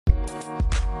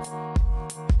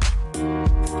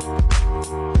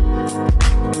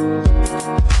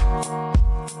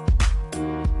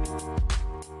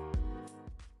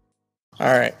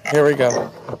All right, here we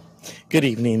go. Good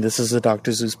evening. This is the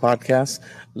Dr. Zeus podcast,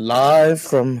 live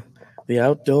from the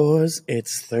outdoors.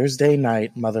 It's Thursday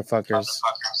night, motherfuckers.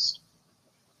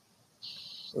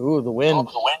 Ooh, the wind.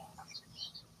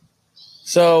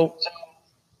 So,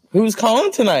 who's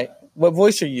calling tonight? What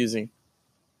voice are you using?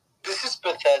 This is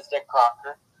Bethesda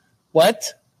Crocker.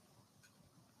 What?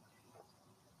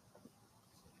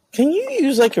 Can you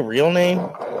use like a real name?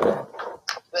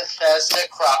 Bethesda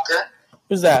Crocker.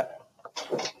 Who's that?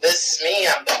 This is me.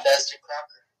 I'm Bethesda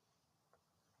Crocker.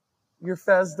 You're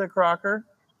Bethesda Crocker?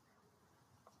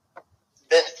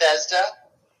 Bethesda.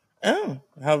 Oh,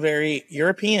 how very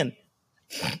European.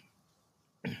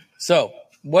 So,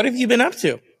 what have you been up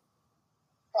to?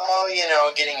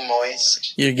 Oh, getting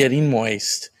moist. You're getting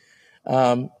moist.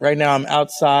 Right now I'm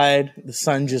outside. The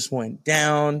sun just went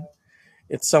down.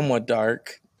 It's somewhat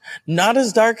dark. Not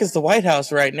as dark as the White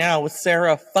House right now with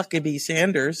Sarah Huckabee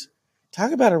Sanders.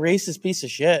 Talk about a racist piece of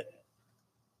shit.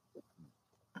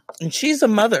 And she's a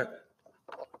mother.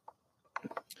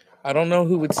 I don't know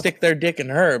who would stick their dick in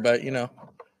her, but,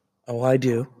 Oh, I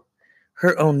do.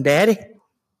 Her own daddy.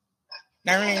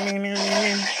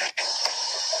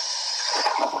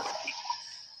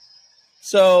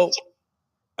 So,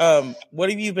 what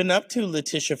have you been up to,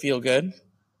 Letitia Feelgood?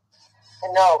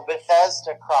 No,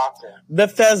 Bethesda Crocker.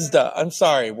 Bethesda. I'm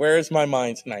sorry. Where is my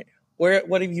mind tonight?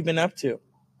 What have you been up to?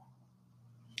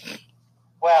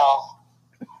 Well,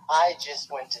 I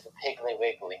just went to the Piggly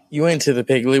Wiggly. You went to the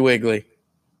Piggly Wiggly.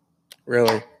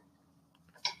 Really?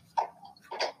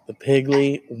 The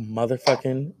Piggly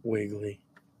motherfucking Wiggly.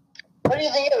 What do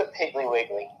you think of the Piggly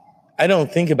Wiggly? I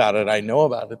don't think about it. I know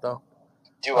about it, though.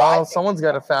 Someone's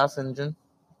got a fast engine.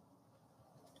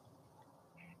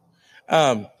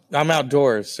 I'm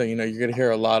outdoors, so, you're going to hear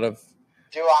a lot of...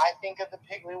 Do I think of the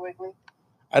Piggly Wiggly?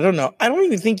 I don't know. I don't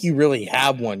even think you really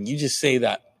have one. You just say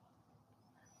that.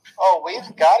 Oh,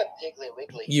 we've got a Piggly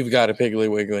Wiggly. You've got a Piggly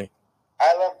Wiggly.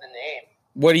 I love the name.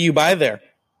 What do you buy there?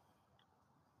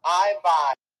 I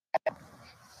buy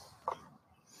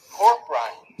pork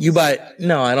rinds. You buy...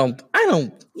 No, I don't...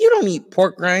 You don't eat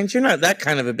pork rinds. You're not that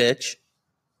kind of a bitch.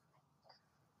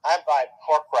 I buy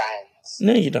pork rinds.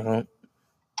 No, you don't.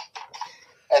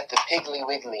 At the Piggly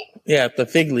Wiggly. Yeah, at the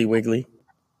Figgly Wiggly.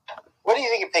 What do you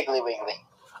think of Piggly Wiggly?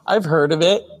 I've heard of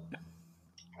it.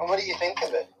 And what do you think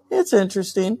of it? It's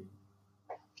interesting.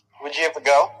 Would you ever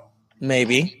go?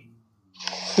 Maybe.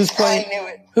 Who's playing? I knew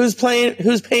it.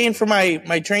 Who's paying for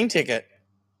my train ticket?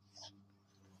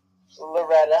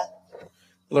 Loretta.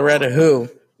 Loretta who?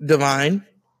 Divine?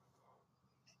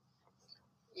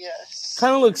 Yes.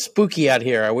 Kind of looks spooky out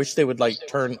here. I wish they would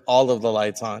turn all of the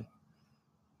lights on.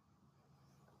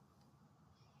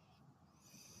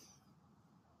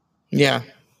 Yeah.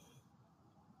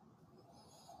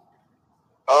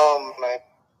 Oh my,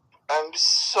 I'm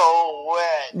so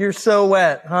wet. You're so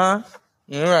wet, huh?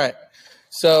 All right.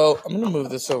 So I'm going to move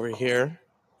this over here,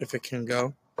 if it can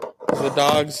go. The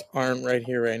dogs aren't right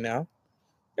here right now.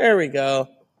 There we go.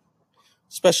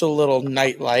 Special little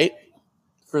night light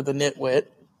for the nitwit.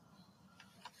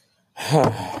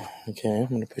 Okay, I'm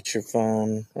going to put your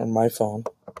phone, or my phone,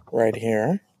 right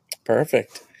here.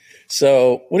 Perfect.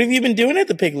 So, what have you been doing at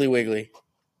the Piggly Wiggly?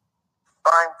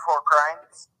 Buying pork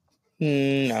rinds.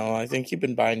 No, I think you've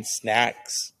been buying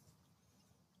snacks.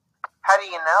 How do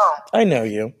you know? I know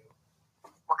you.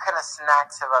 What kind of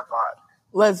snacks have I bought?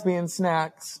 Lesbian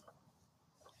snacks.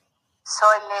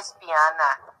 Soy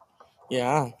lesbiana.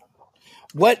 Yeah.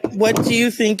 What do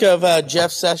you think of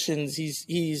Jeff Sessions?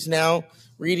 He's now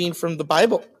reading from the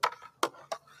Bible.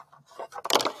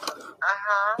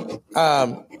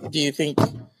 Do you think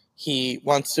he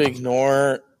wants to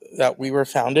ignore that we were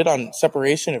founded on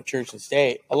separation of church and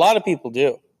state? A lot of people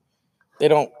do. They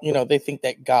don't, they think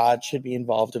that God should be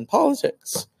involved in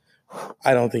politics.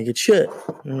 I don't think it should, How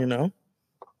about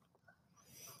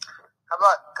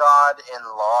God in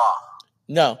law?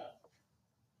 No.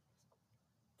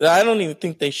 I don't even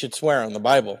think they should swear on the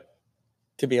Bible,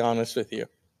 to be honest with you.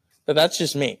 But that's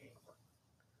just me.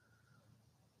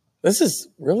 This is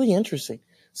really interesting.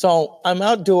 So I'm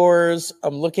outdoors.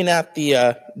 I'm looking at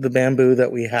the bamboo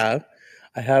that we have.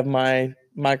 I have my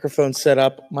microphone set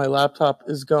up. My laptop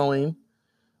is going.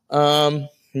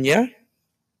 Yeah.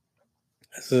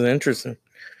 This is interesting.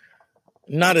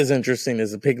 Not as interesting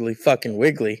as the Piggly fucking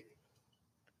Wiggly.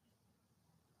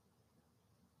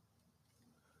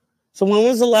 So when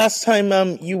was the last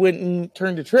time you went and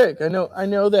turned a trick? I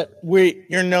know that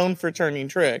you're known for turning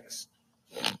tricks.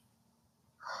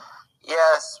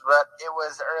 Yes, but it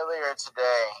was earlier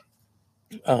today.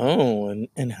 Oh,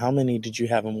 and how many did you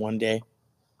have in one day?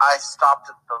 I stopped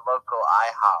at the local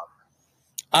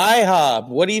IHOP. IHOP.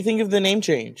 What do you think of the name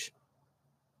change?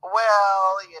 Well,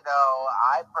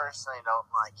 I personally don't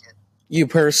like it. You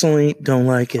personally don't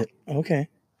like it. Okay.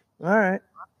 All right.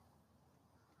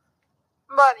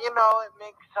 But, it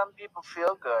makes some people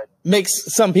feel good.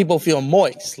 Makes some people feel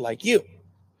moist, like you.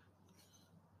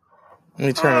 Let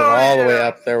me turn it all the way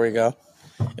up. There we go.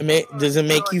 Does it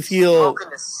make you feel...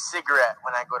 smoking a cigarette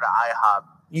when I go to IHOP.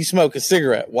 You smoke a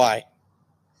cigarette. Why?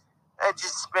 It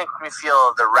just makes me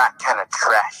feel the right kind of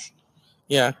trash.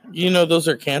 Yeah. Those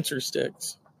are cancer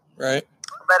sticks, right?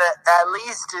 But at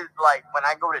least, when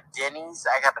I go to Denny's,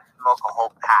 I gotta smoke a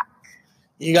whole pack.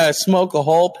 You gotta smoke a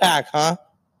whole pack, huh?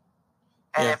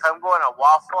 And if I'm going to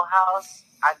Waffle House,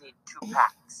 I need 2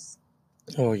 packs.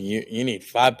 Oh, you need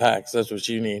 5 packs. That's what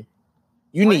you need.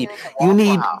 You need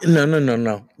House?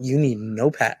 No. You need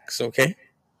no packs, okay?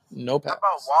 No packs. How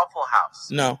about Waffle House?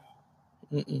 No.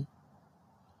 Mm-mm.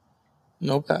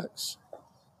 No packs.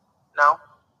 No?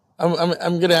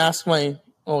 I'm gonna ask my...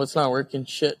 Oh, it's not working.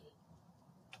 Shit.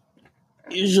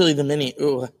 Usually the mini...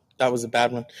 Ooh, that was a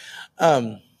bad one.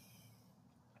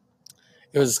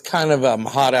 It was kind of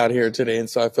hot out here today, and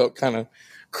so I felt kind of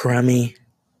crummy.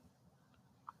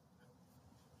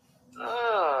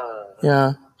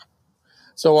 Yeah.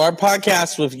 So our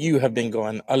podcasts with you have been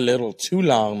going a little too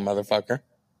long, motherfucker.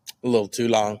 A little too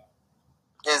long.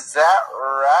 Is that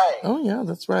right? Oh, yeah,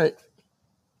 that's right.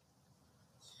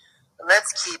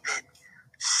 Let's keep it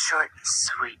short and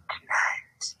sweet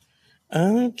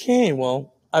tonight. Okay,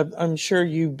 well, I'm sure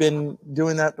you've been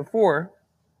doing that before.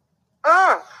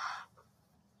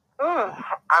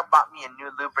 I bought me a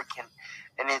new lubricant,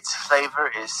 and its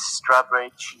flavor is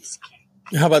strawberry cheesecake.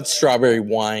 How about strawberry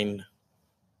wine?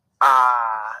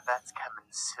 That's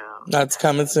coming soon. That's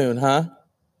coming soon, huh?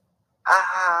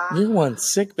 Uh-huh. You're one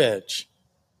sick bitch.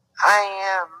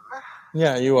 I am.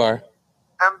 Yeah, you are.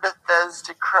 I'm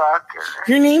Bethesda Crocker.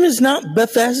 Your name is not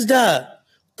Bethesda.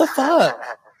 What the fuck?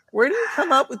 Where do you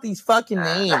come up with these fucking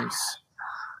names?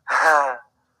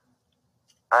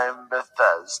 I'm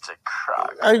Bethesda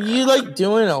Crocker. Are you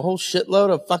doing a whole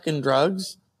shitload of fucking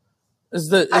drugs? I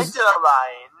did a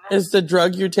line. Is the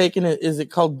drug you're taking, is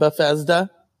it called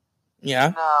Bethesda?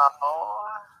 Yeah. No.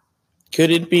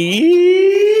 Could it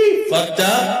be fucked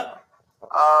up?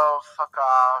 Oh, fuck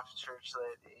off, church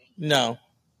lady. No.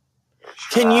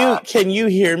 Can you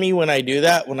hear me when I do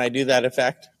that? When I do that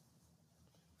effect?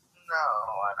 No,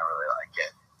 I don't really like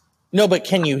it. No, but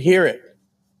can you hear it?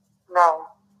 No.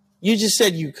 You just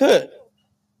said you could.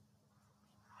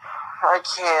 I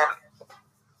can't.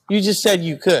 You just said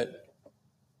you could.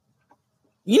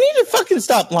 You need to fucking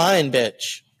stop lying,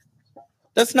 bitch.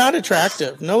 That's not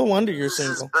attractive. No wonder you're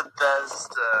single. This is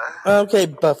Bethesda. Okay,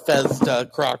 Bethesda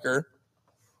Crocker.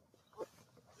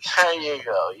 There you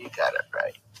go. You got it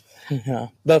right. Yeah.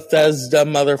 Bethesda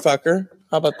motherfucker.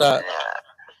 How about that?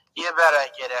 Yeah. You better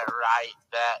get it right,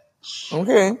 bitch.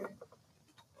 Okay.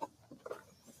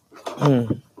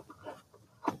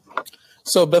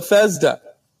 So Bethesda.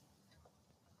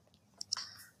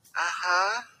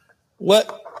 Uh-huh. What?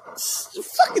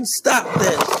 Fucking stop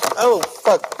this. Oh,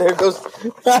 fuck. There goes.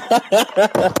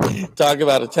 Talk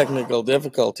about a technical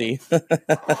difficulty.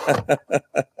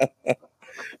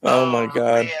 Oh, my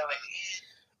God. Really?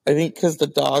 I think because the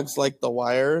dogs like the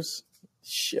wires.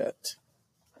 Shit.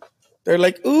 They're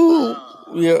like, ooh,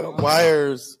 yeah,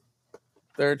 wires.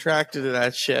 They're attracted to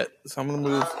that shit. So I'm going to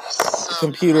move the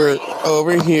computer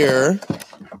over here.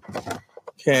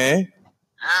 Okay.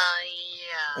 Oh,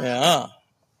 yeah. Yeah.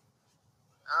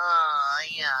 Oh,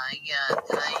 yeah.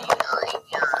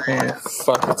 Oh,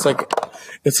 fuck.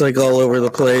 It's like all over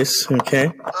the place.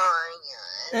 Okay. Oh,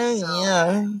 yeah.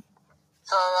 Yeah.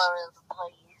 It's all over the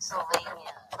place,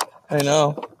 Sylvania. I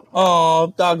know.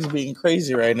 Oh, dog's being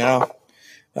crazy right now.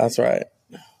 That's right.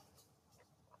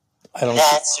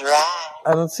 That's right.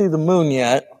 I don't see the moon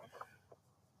yet.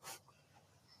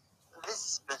 This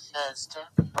is Bethesda.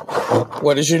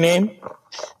 What is your name?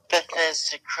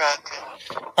 Bethesda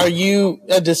Crocker. Are you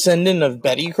a descendant of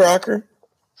Betty Crocker?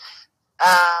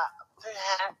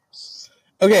 Perhaps.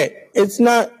 Okay, it's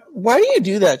not. Why do you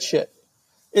do that shit?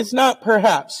 It's not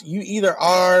perhaps. You either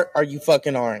are or you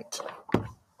fucking aren't. Well,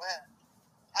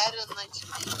 I don't like to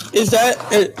be. Is that...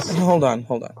 hold on.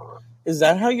 Is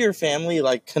that how your family,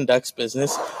 conducts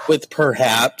business? With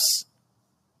perhaps?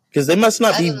 Because they must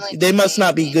not be... They must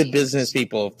not be good business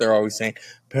people if they're always saying,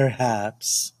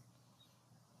 perhaps.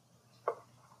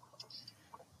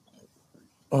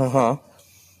 Uh-huh.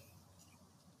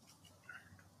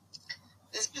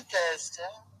 This is Bethesda.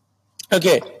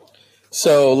 Okay,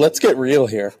 so let's get real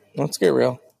here. Let's get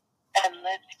real. And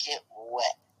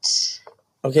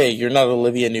Okay, you're not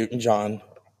Olivia Newton-John.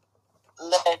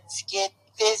 Let's get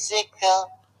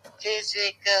physical.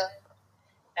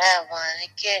 I wanna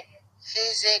get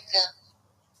physical.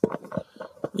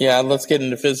 Yeah, let's get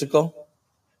into physical.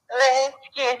 Let's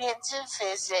get into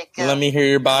physical. Let me hear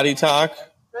your body talk.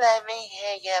 Let me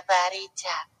hear your body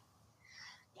talk.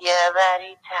 Your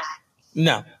body talk.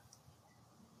 No.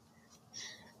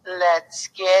 Let's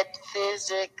get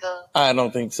physical. I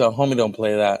don't think so. Homie, don't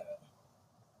play that.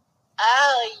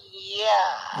 Oh,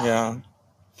 yeah. Yeah.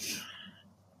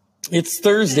 It's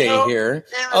Thursday here.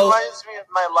 It reminds me of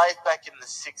my life back in the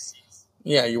 60s.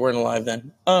 Yeah, you weren't alive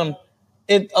then. A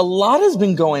lot has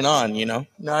been going on, you know.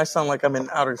 Now I sound like I'm in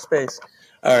outer space.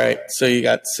 All right, so you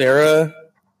got Sarah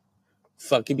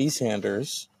Fuckabee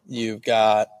Sanders. You've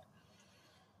got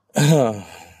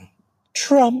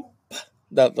Trump,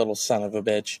 that little son of a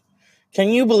bitch. Can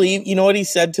you believe? You know what he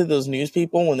said to those news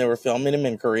people when they were filming him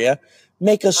in Korea?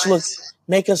 Make us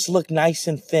look nice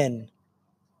and thin.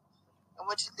 And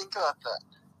what'd you think about that?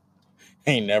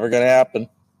 Ain't never gonna happen.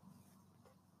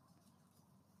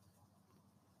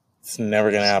 It's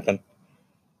never gonna happen.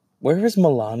 Where is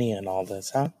Melania in all this,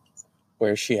 huh?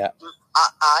 Where's she at?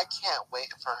 I can't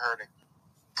wait for her to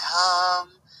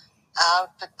come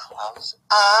out the closet.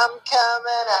 I'm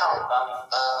coming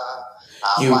out.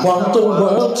 You want the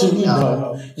world to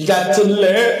know. You got to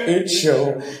let it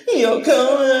show. You're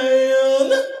coming.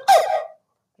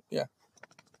 Yeah.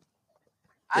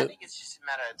 I think it's just a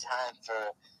matter of time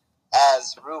for,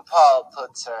 as RuPaul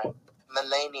puts her,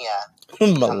 Melania.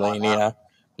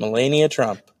 Melania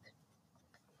Trump.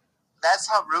 That's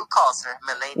how Ru calls her,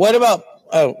 Melania. What about,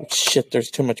 oh shit, there's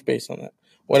too much bass on that.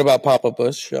 What about Papa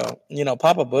Bush? You know,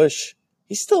 Papa Bush,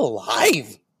 he's still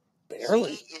alive.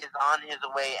 Barely. He is on his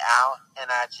way out, and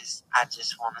I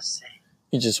just want to say.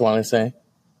 You just want to say?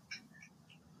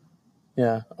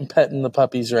 Yeah, I'm petting the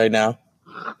puppies right now.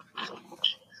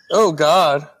 Oh,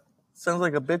 God. Sounds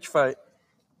like a bitch fight.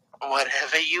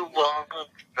 Whatever you want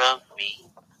from me,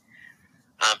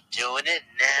 I'm doing it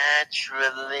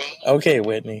naturally. Okay,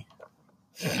 Whitney.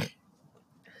 So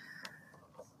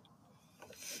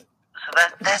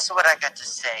that's what I got to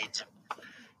say to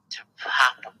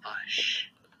Papa Bush.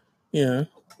 Yeah.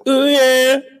 Ooh,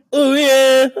 yeah. Ooh,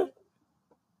 yeah.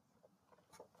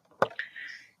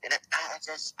 And I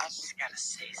just gotta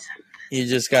say something. You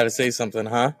just gotta say something,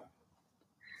 huh?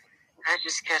 I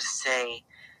just gotta say,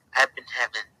 I've been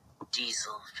having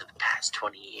Diesel for the past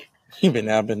 20 years. You've been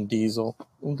having Diesel.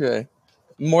 Okay.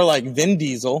 More like Vin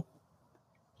Diesel.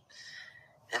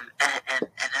 And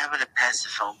I'm gonna pass the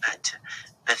phone back to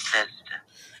Bethesda.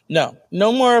 No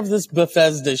more of this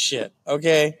Bethesda shit,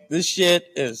 okay? This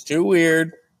shit is too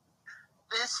weird.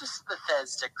 This is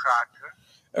Bethesda Crocker.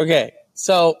 Okay,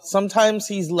 so sometimes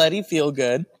he's Letty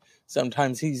Feelgood.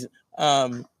 Sometimes he's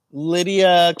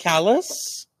Lydia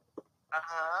Callis.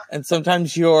 Uh-huh. And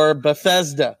sometimes you're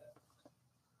Bethesda.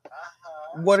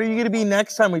 Uh-huh. What are you going to be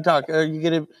next time we talk?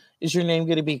 Is your name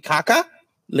going to be Kaka?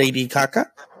 Lady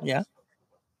Kaka? Yeah.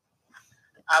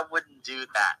 I wouldn't do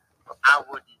that. I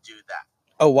wouldn't do that.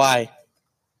 Oh, why?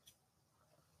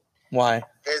 Why?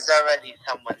 There's already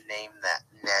someone named that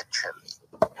naturally.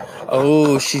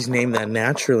 Oh, she's named that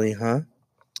naturally, huh?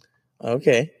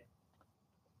 Okay.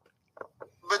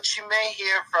 But you may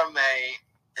hear from a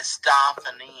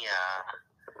Estophania.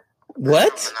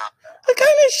 What? What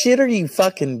kind of shit are you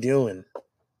fucking doing?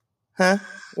 Huh?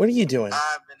 What are you doing?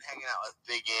 I've been hanging out with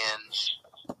Big Ange.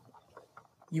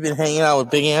 You've been hanging out with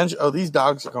Big Ange? Oh, these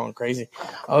dogs are going crazy.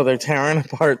 Oh, they're tearing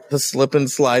apart the slip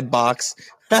and slide box.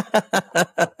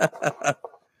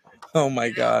 Oh, my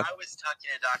God. I was talking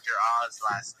to Dr. Oz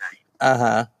last night.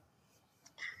 Uh-huh.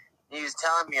 He was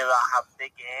telling me about how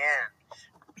Big Ange,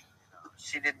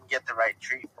 she didn't get the right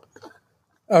treatment.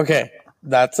 Okay.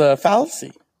 That's a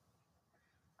fallacy.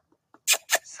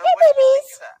 So what do you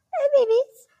think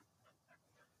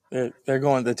of that? They're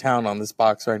going to town on this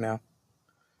box right now.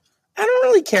 I don't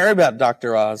really care about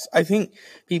Dr. Oz. I think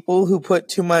people who put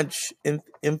too much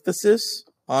emphasis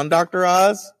on Dr.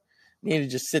 Oz need to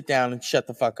just sit down and shut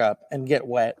the fuck up and get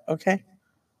wet, okay?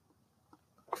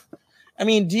 I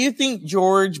mean, do you think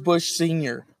George Bush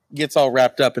Sr. gets all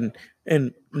wrapped up in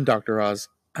Dr. Oz?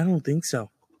 I don't think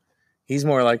so. He's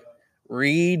more like,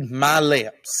 read my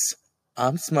lips.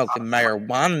 I'm smoking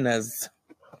marijuanas.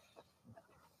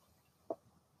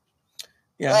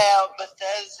 Yeah. Well,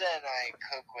 Bethesda and I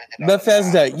cook with it.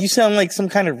 Bethesda, you sound like some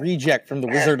kind of reject from the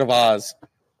Wizard of Oz.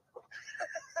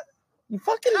 You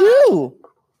fucking do.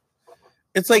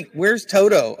 It's like, where's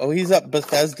Toto? Oh, he's up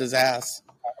Bethesda's ass.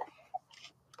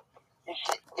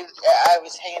 I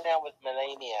was hanging out with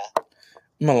Melania.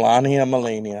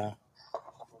 Melania.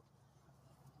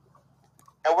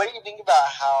 And what do you think about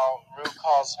how Rue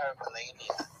calls her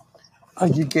Melania? Are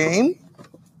you game?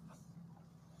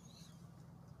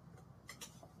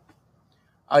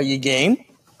 Are you game?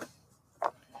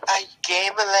 Are you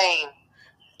game, Elaine?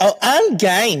 Oh, I'm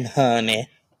game, honey.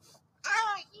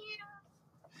 Oh,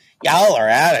 Y'all are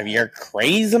out of your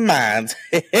crazy minds.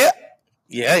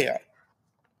 Yeah.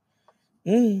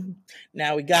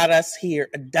 Now we got us here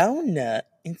a donut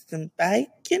and some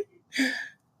bacon.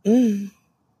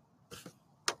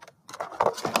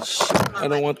 Shit, I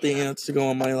don't want the ants to go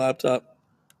on my laptop.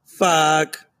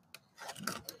 Fuck.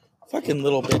 Fucking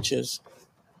little bitches.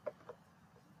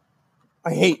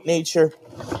 I hate nature.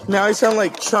 Now I sound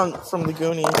like Chunk from the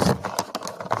Goonies.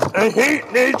 I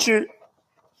hate nature.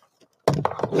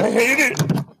 I hate it.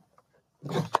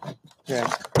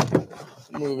 Yeah.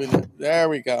 Moving it. There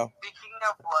we go. Speaking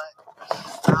of what,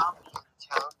 I'll be in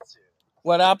town soon.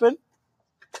 What happened?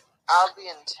 I'll be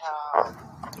in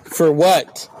town. For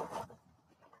what?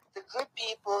 The good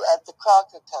people at the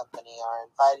Crocker Company are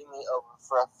inviting me over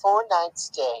for a 4-night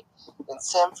stay in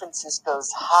San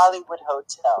Francisco's Hollywood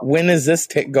Hotel. When is this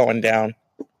going down?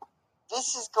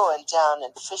 This is going down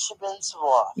in Fisherman's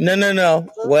Wharf. No. June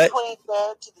What?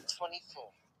 23rd to the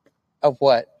 24th. Of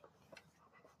what?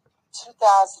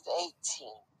 2018.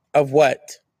 Of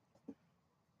what?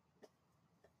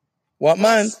 What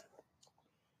month?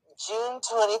 June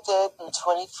 23rd and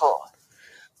 24th.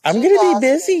 I'm going to be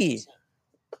busy.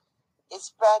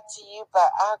 It's brought to you by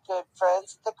our good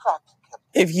friends at the Crocker Company.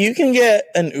 If you can get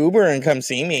an Uber and come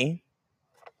see me,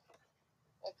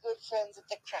 Our good friends at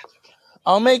the Crocker Company.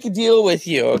 I'll make a deal with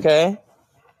you, okay?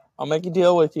 I'll make a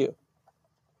deal with you.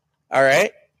 All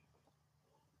right?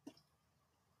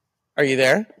 Are you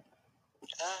there?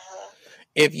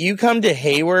 If you come to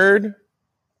Hayward,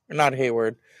 or not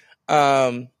Hayward,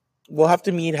 we'll have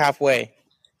to meet halfway.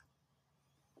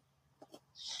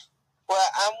 Well,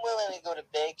 I'm willing to go to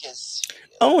Vegas.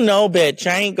 Oh, no, bitch.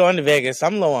 I ain't going to Vegas.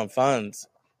 I'm low on funds.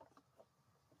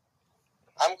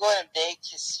 I'm going to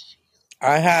Vegas.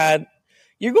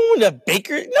 You're going to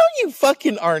Baker? No, you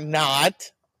fucking are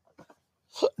not.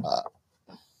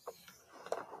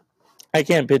 I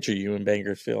can't picture you in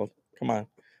Bakersfield. Come on.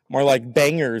 More like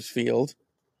Bangersfield.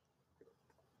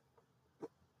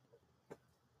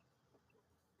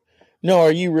 No,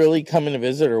 are you really coming to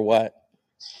visit or what?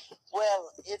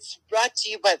 Well, it's brought to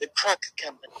you by the Crocker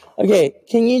Company. Okay,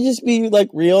 can you just be like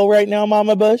real right now,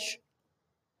 Mama Bush?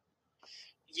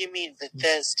 You mean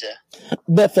Bethesda?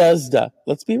 Bethesda.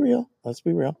 Let's be real.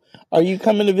 Are you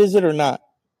coming to visit or not?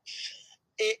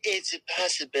 It's a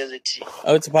possibility.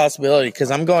 Oh, it's a possibility because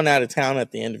I'm going out of town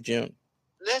at the end of June.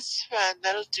 That's fine.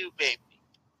 That'll do, baby.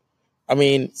 I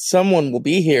mean, someone will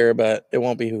be here, but it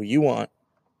won't be who you want.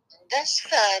 That's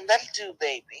fine. That'll do,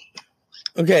 baby.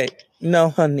 Okay. No,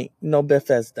 honey. No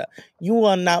Bethesda. You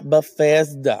are not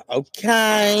Bethesda,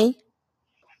 okay?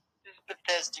 This is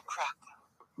Bethesda Crocker.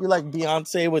 You're like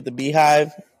Beyonce with the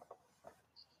beehive.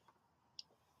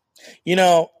 You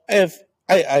know, if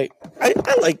I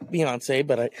like Beyonce,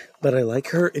 but I like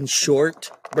her in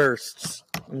short bursts.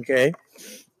 Okay.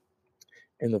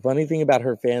 And the funny thing about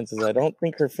her fans is I don't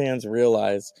think her fans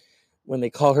realize when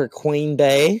they call her Queen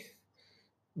Bey.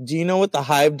 Do you know what the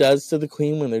hive does to the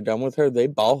queen when they're done with her? They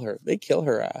ball her. They kill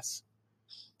her ass.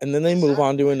 And then they move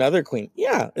on to another queen.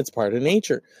 Yeah, it's part of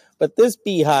nature. But this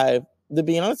beehive, the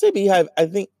Beyonce beehive, I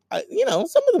think,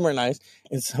 some of them are nice.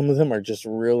 And some of them are just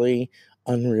really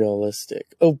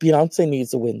unrealistic. Oh, Beyonce needs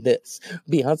to win this.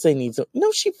 Beyonce needs to...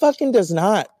 No, she fucking does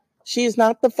not. She is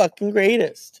not the fucking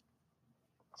greatest.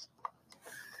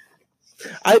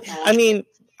 I mean,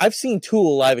 I've seen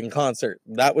Tool live in concert.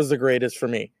 That was the greatest for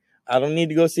me. I don't need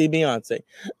to go see Beyonce.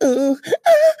 Ow,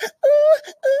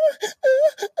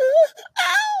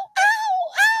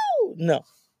 ow. No.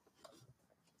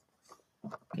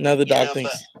 No, the dog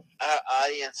thinks. Our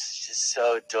audience is just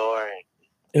so adoring.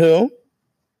 Who?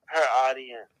 Her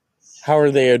audience. How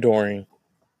are they adoring?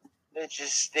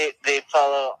 They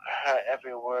follow her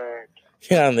every word.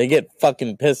 Yeah, and they get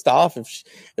fucking pissed off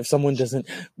if someone doesn't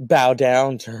bow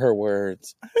down to her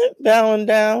words. Bowing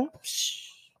down.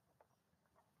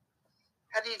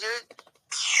 How do you do it?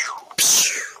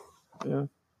 Yeah.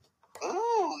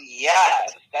 Ooh,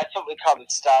 yes. That's what we call the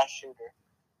star shooter.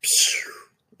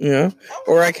 Yeah.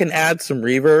 Or I can add some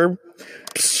reverb.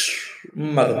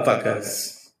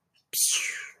 Motherfuckers.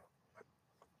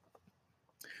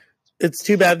 It's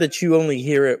too bad that you only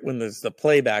hear it when there's the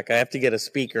playback. I have to get a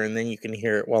speaker and then you can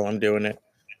hear it while I'm doing it.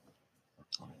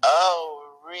 Oh,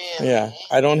 really? Yeah.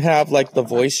 I don't have like the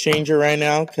voice changer right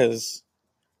now because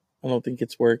I don't think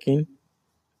it's working.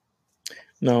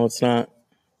 No, it's not.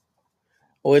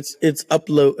 Oh, it's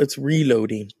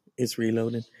reloading. It's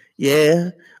reloading.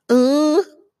 Yeah.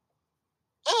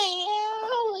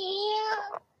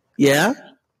 Yeah?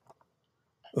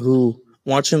 Ooh,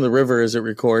 watching the river as it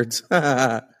records.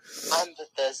 I'm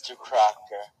Bethesda Crocker.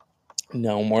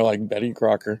 No, more like Betty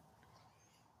Crocker.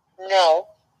 No.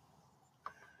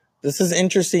 This is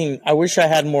interesting. I wish I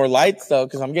had more lights, though,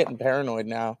 because I'm getting paranoid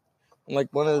now. I'm like,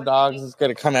 one of the dogs is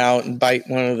going to come out and bite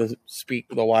one of the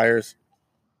wires.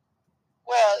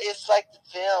 Well, it's like the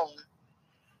film.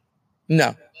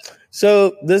 No.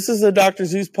 So this is the Dr.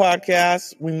 Zeus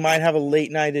podcast. We might have a late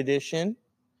night edition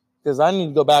because I need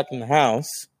to go back in the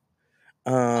house.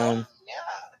 Yeah.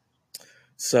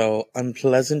 So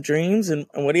unpleasant dreams. And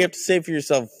what do you have to say for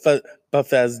yourself,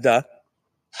 Bethesda?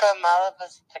 From all of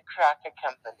us at the Crocker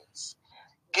Companies.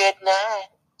 Good night.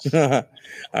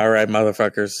 All right,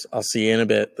 motherfuckers. I'll see you in a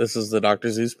bit. This is the Dr.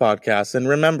 Zeus podcast. And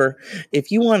remember, if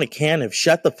you want a can of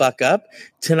Shut the Fuck Up,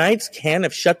 tonight's can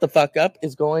of Shut the Fuck Up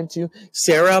is going to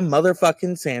Sarah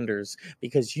motherfucking Sanders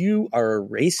because you are a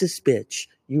racist bitch.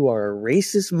 You are a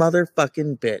racist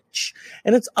motherfucking bitch.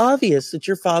 And it's obvious that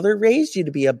your father raised you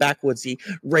to be a backwoodsy,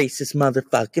 racist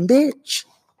motherfucking bitch.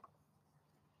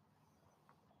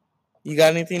 You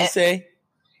got anything to say?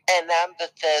 And I'm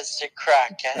Bethesda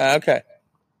Crocker. Okay.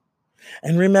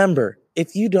 And remember,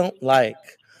 if you don't like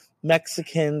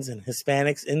Mexicans and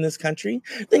Hispanics in this country,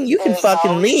 then you can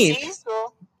fucking leave.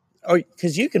 Diesel. Or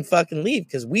because you can fucking leave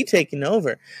because we taking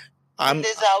over.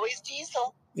 There's always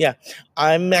Diesel. Yeah,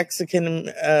 I'm Mexican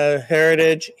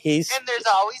heritage. And there's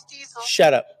always Diesel.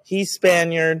 Shut up. He's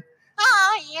Spaniard.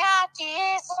 Oh yeah,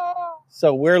 Diesel.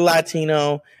 So we're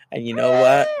Latino, and you know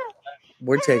what?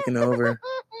 We're taking over.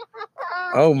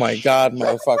 Oh my God,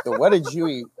 motherfucker! What did you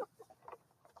eat?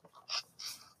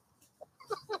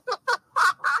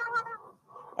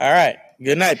 All right.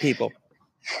 Good night, people.